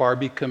 And there's a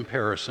Barbie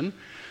comparison.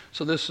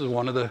 So this is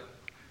one of the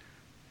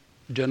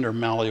gender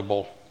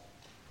malleable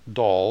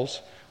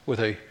dolls with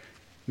a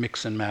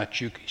mix and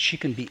match. She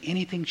can be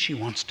anything she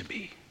wants to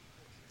be.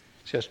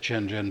 See, that's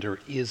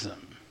genderism.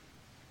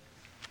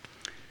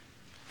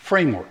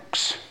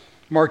 Frameworks.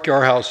 Mark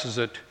Yarhouse is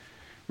at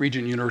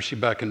Regent University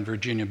back in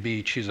Virginia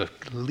Beach. He's a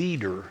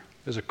leader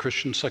as a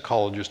Christian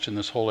psychologist in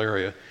this whole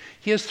area.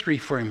 He has 3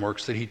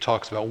 frameworks that he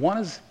talks about. One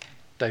is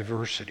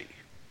diversity.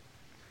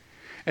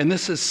 And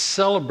this is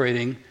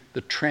celebrating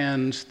the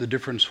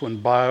difference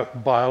when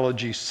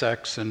biology,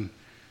 sex, and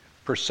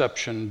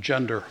perception,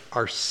 gender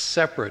are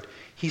separate.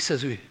 He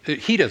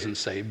doesn't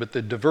say, but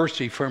the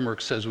diversity framework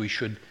says we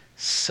should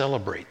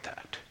celebrate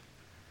that.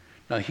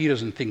 Now, he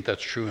doesn't think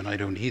that's true, and I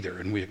don't either.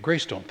 And we at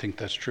Grace don't think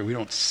that's true. We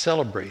don't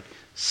celebrate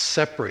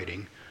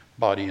separating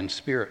body and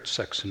spirit,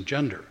 sex and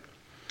gender.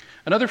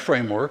 Another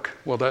framework,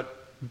 that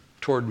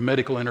toward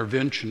medical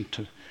intervention,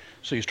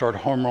 so you start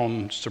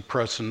hormone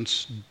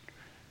suppressants,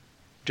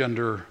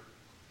 gender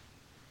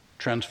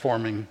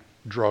transforming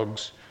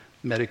drugs,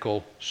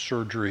 medical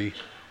surgery,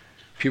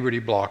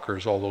 puberty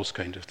blockers, all those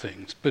kinds of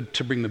things, but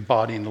to bring the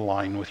body into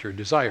line with your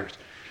desires.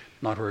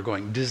 Not where we're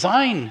going.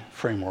 Design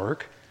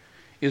framework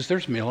is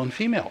there's male and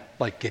female.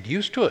 Like, get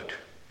used to it.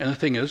 And the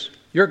thing is,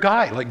 you're a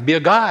guy. Like, be a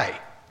guy.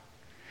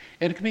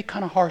 And it can be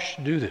kind of harsh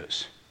to do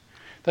this.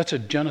 That's a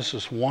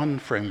Genesis 1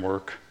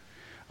 framework.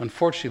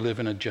 Unfortunately, live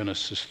in a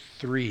Genesis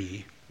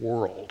 3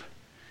 world.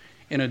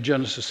 In a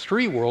Genesis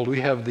 3 world, we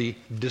have the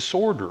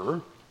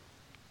disorder.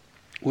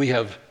 We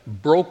have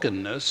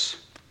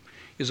brokenness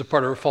is a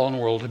part of our fallen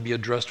world to be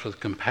addressed with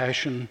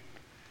compassion,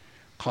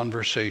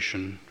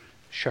 conversation,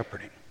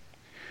 shepherding.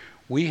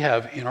 We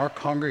have in our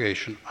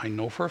congregation, I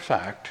know for a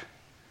fact,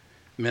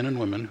 men and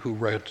women who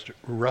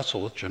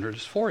wrestle with gender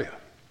dysphoria.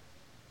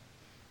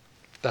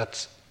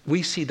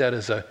 We see that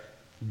as a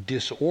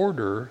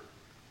disorder,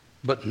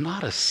 but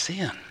not a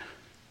sin.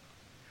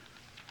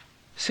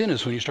 Sin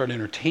is when you start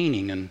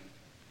entertaining and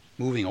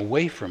moving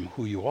away from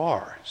who you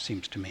are,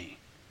 seems to me.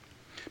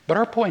 But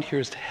our point here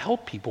is to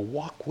help people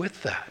walk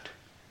with that.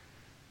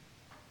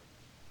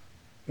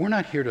 We're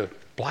not here to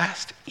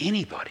blast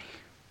anybody.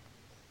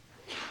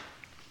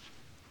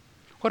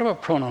 What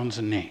about pronouns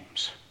and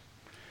names?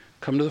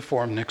 Come to the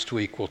forum next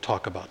week, we'll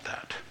talk about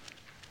that.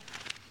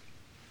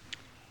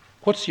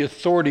 What's the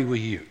authority we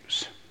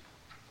use?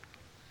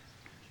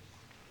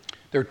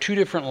 There are 2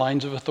 different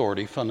lines of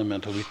authority,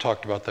 fundamentally. We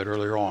talked about that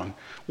earlier on.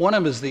 One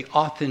of them is the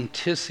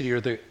authenticity,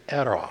 or the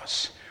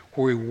eros,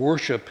 where we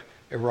worship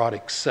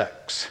erotic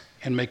sex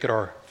and make it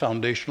our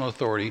foundational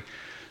authority.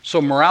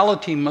 So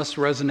morality must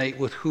resonate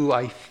with who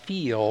I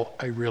feel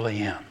I really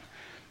am.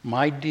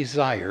 My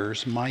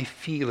desires, my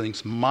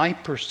feelings, my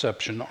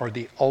perception are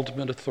the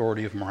ultimate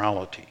authority of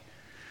morality.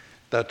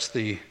 That's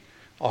the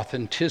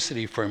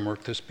authenticity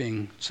framework that's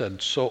being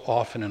said so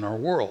often in our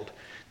world.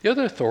 The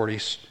other authority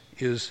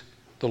is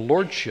the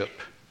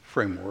lordship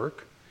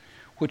framework,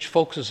 which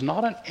focuses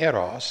not on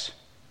eros,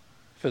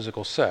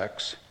 physical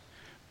sex,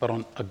 but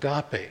on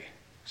agape,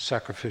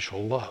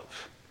 sacrificial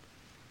love.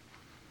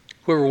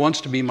 Whoever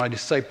wants to be my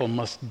disciple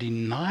must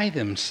deny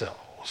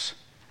themselves.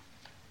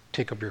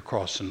 Take up your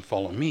cross and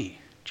follow me,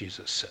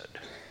 Jesus said.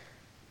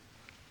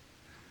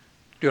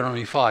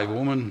 Deuteronomy 5, a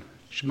woman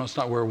must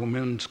not wear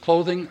women's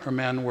clothing, or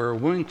man wear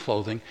women's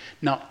clothing.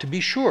 Now, to be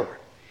sure,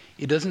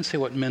 It doesn't say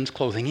what men's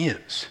clothing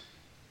is.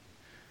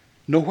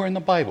 Nowhere in the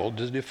Bible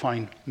does it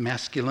define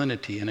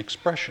masculinity and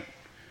expression.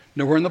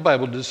 Nowhere in the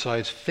Bible does it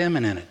define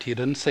femininity. It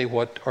doesn't say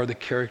what are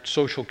the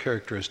social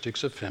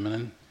characteristics of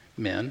feminine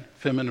men,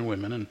 feminine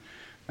women, and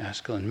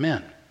masculine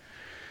men.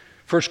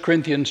 1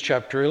 Corinthians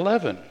chapter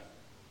 11.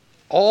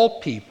 All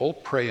people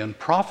pray and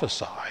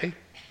prophesy,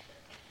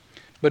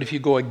 but if you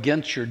go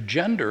against your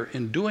gender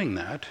in doing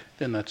that,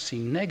 then that's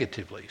seen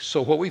negatively.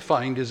 So what we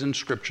find is in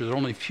Scripture, there are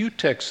only a few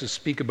texts that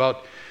speak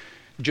about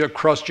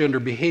cross-gender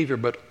behavior,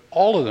 but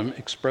all of them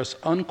express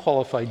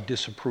unqualified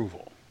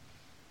disapproval.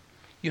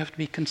 You have to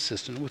be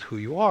consistent with who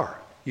you are.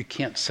 You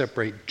can't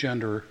separate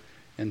gender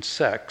and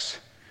sex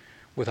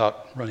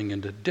without running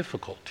into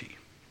difficulty.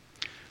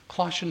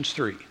 Colossians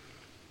 3.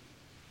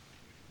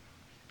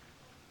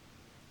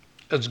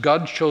 As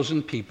God's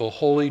chosen people,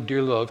 holy,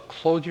 dear love,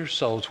 clothe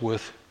yourselves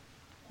with,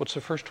 what's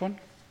the first one?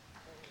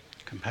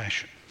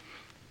 Compassion,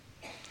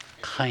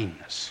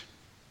 kindness,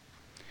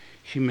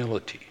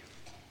 humility,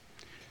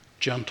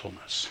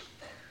 gentleness,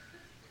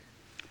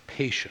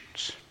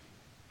 patience.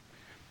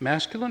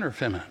 Masculine or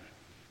feminine?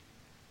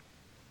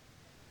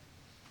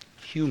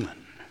 Human.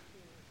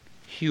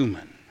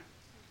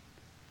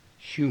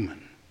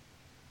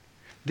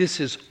 This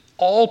is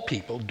all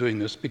people doing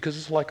this because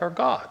it's like our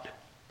God.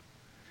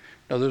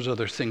 Now, there's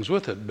other things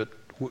with it, but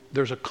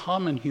there's a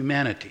common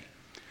humanity.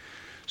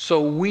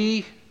 So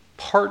we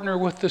partner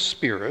with the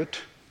Spirit,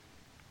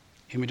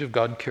 image of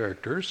God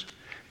characters,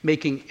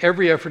 making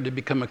every effort to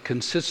become a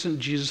consistent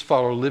Jesus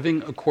follower,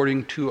 living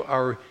according to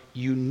our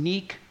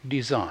unique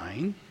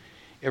design.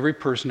 Every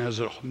person has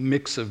a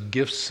mix of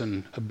gifts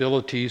and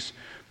abilities,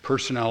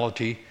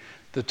 personality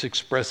that's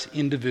expressed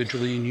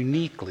individually and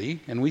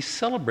uniquely, and we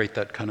celebrate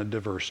that kind of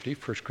diversity,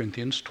 1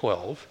 Corinthians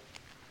 12.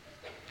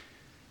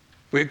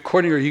 We,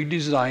 according to our unique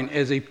design,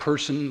 as a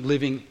person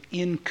living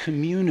in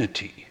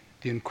community,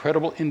 the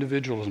incredible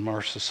individualism of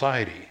our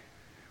society,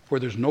 where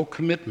there's no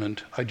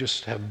commitment, I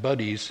just have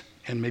buddies,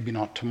 and maybe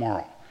not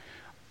tomorrow.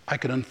 I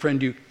could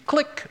unfriend you,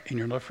 click, and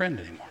you're not a friend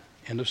anymore.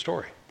 End of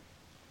story.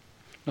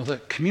 Now, the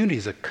community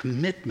is a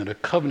commitment, a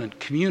covenant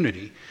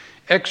community,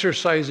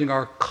 exercising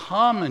our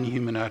common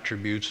human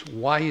attributes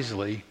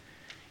wisely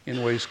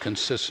in ways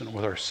consistent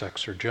with our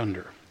sex or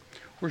gender.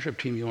 Worship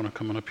team, you want to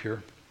come on up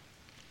here?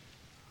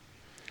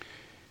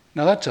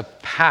 Now, that's a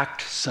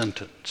packed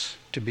sentence,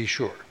 to be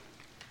sure.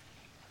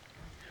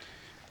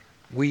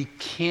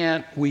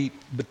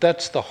 But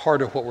that's the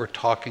heart of what we're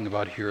talking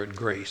about here at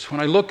Grace.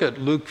 When I look at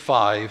Luke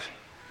 5,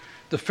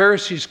 the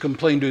Pharisees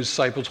complained to his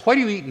disciples, why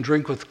do you eat and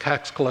drink with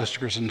tax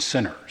collectors and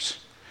sinners?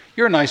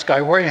 You're a nice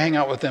guy, why do you hang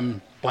out with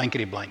them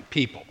blankety blank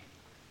people?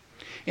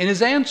 And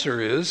his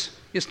answer is,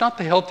 it's not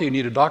the healthy who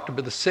need a doctor,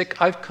 but the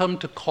sick. I've come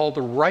to call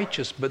the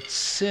righteous, but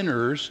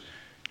sinners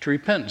to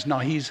repentance. Now,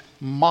 he's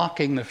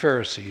mocking the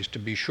Pharisees, to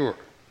be sure.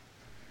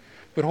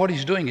 But what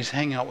he's doing is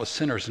hanging out with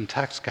sinners and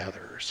tax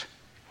gatherers.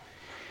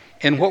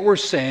 And what we're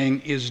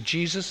saying is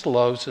Jesus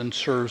loves and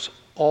serves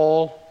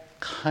all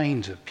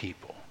kinds of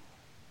people,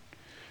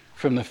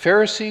 from the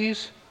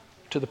Pharisees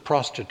to the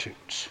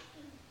prostitutes,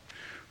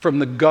 from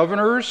the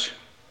governors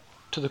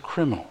to the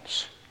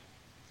criminals,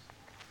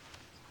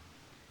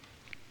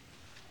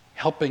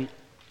 helping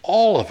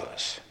all of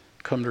us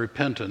come to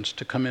repentance,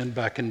 to come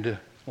back into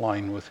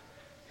line with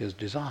his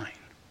design.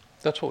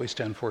 That's what we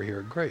stand for here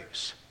at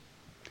Grace.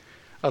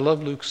 I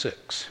love Luke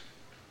 6.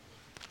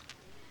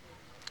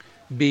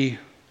 Be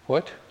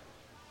what?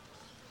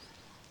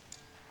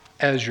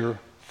 As your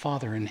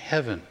Father in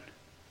heaven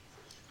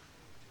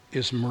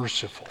is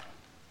merciful.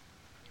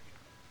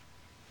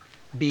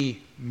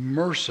 Be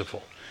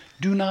merciful.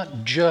 Do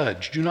not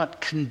judge. Do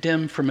not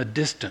condemn from a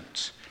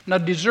distance. Now,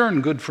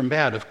 discern good from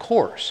bad, of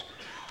course,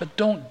 but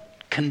don't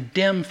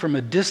condemn from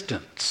a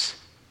distance.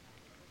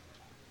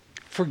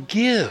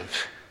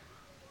 Forgive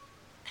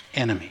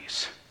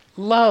enemies.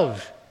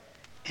 Love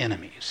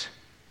enemies.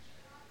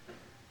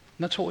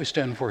 And that's what we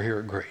stand for here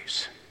at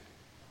Grace.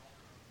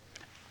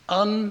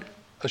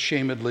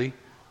 Unashamedly,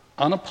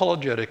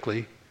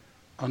 unapologetically,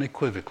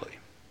 unequivocally.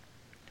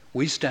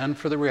 We stand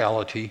for the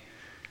reality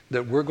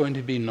that we're going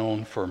to be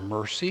known for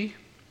mercy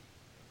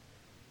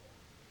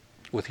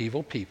with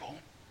evil people.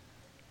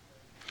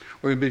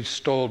 We're going to be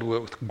bestowed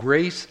with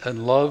grace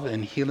and love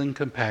and healing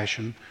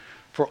compassion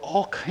for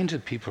all kinds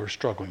of people who are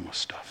struggling with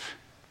stuff.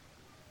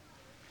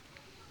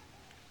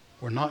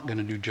 We're not going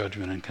to do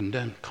judgment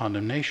and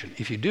condemnation.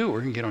 If you do,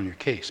 we're going to get on your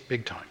case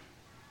big time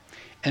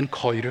and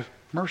call you to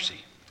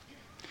mercy.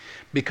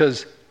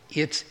 Because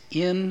it's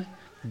in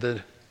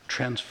the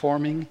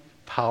transforming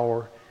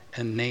power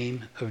and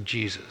name of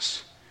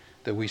Jesus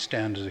that we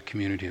stand as a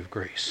community of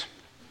grace.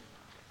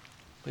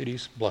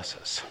 Ladies, bless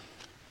us.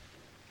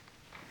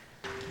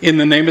 In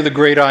the name of the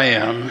great I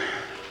Am,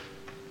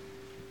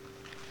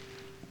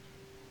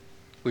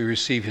 we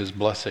receive his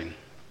blessing.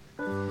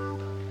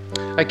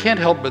 I can't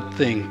help but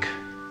think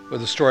with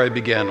the story I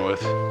began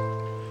with,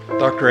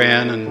 Dr.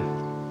 Ann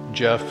and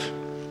Jeff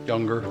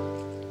Younger,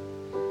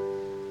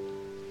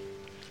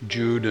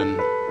 Jude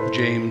and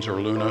James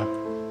or Luna.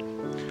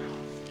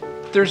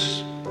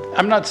 There's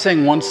I'm not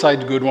saying one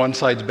side's good, one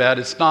side's bad.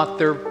 It's not.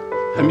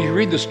 You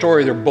read the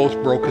story, they're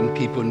both broken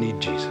people who need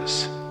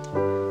Jesus.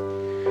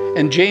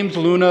 And James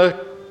Luna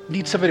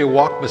needs somebody to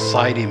walk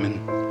beside him,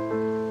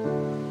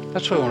 and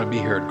that's why I want to be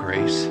here at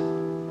Grace.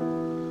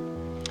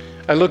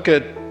 I look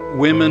at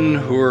women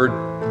who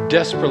are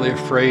desperately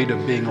afraid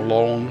of being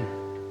alone,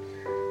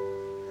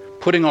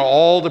 putting on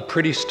all the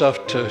pretty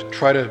stuff to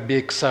try to be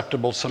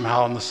acceptable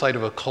somehow in the sight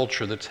of a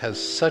culture that has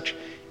such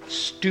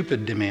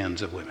stupid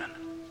demands of women.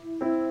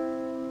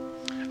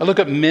 I look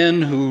at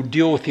men who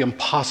deal with the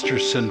imposter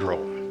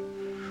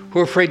syndrome, who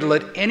are afraid to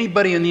let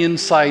anybody on the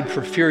inside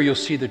for fear you'll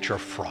see that you're a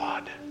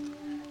fraud.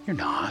 You're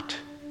not.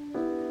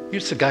 You're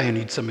just a guy who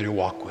needs somebody to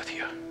walk with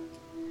you.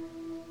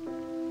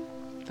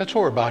 That's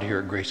what we're about here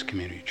at Grace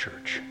Community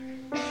Church.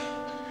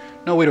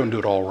 No, we don't do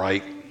it all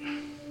right.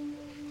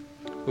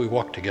 We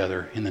walk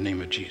together in the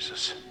name of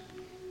Jesus.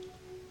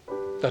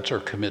 That's our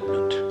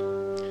commitment.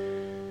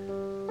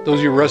 Those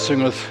of you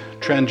wrestling with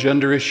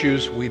transgender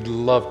issues, we'd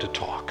love to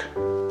talk.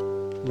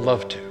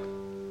 Love to.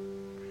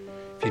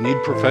 If you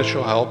need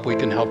professional help, we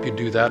can help you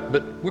do that,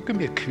 but we're going to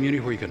be a community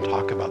where you can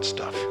talk about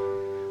stuff.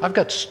 I've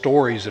got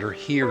stories that are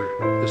here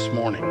this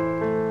morning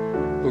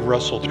who've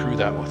wrestled through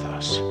that with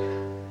us.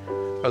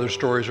 Other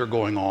stories are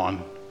going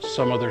on.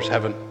 Some others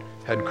haven't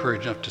had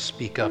courage enough to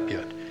speak up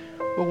yet.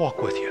 We'll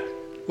walk with you.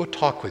 We'll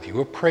talk with you.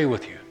 We'll pray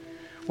with you.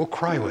 We'll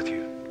cry with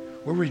you.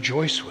 We'll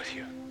rejoice with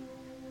you.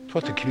 It's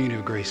what the community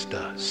of grace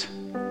does.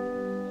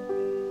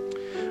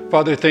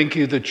 Father, thank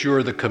you that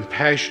you're the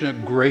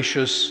compassionate,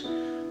 gracious,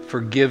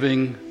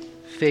 forgiving,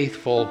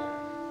 faithful,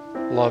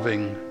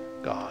 loving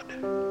God.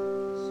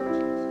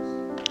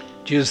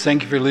 Jesus,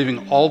 thank you for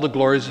leaving all the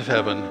glories of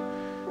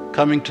heaven,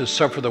 coming to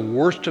suffer the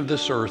worst of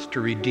this earth to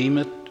redeem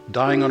it,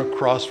 dying on a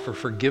cross for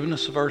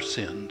forgiveness of our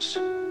sins,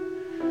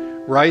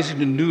 rising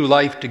to new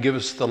life to give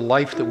us the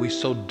life that we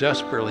so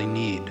desperately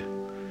need,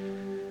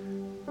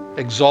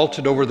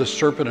 exalted over the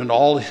serpent and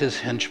all his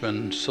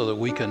henchmen so that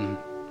we can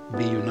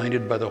be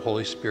united by the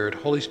Holy Spirit.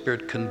 Holy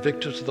Spirit,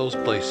 convict us of those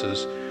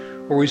places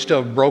where we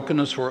still have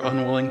brokenness we're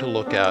unwilling to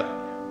look at.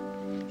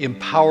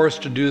 Empower us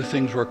to do the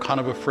things we're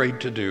kind of afraid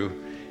to do,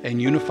 and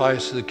unify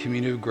us as the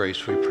community of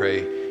grace, we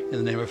pray. In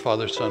the name of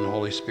Father, Son, and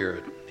Holy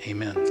Spirit.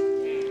 Amen.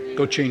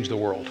 Go change the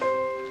world.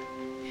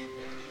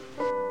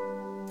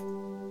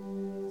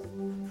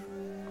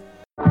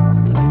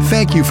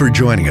 Thank you for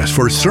joining us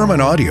for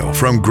sermon audio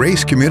from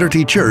Grace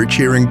Community Church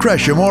here in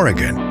Gresham,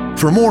 Oregon.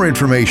 For more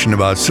information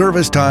about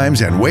service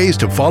times and ways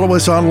to follow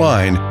us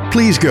online,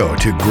 please go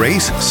to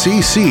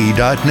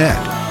gracecc.net.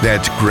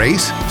 That's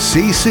gracecc.net.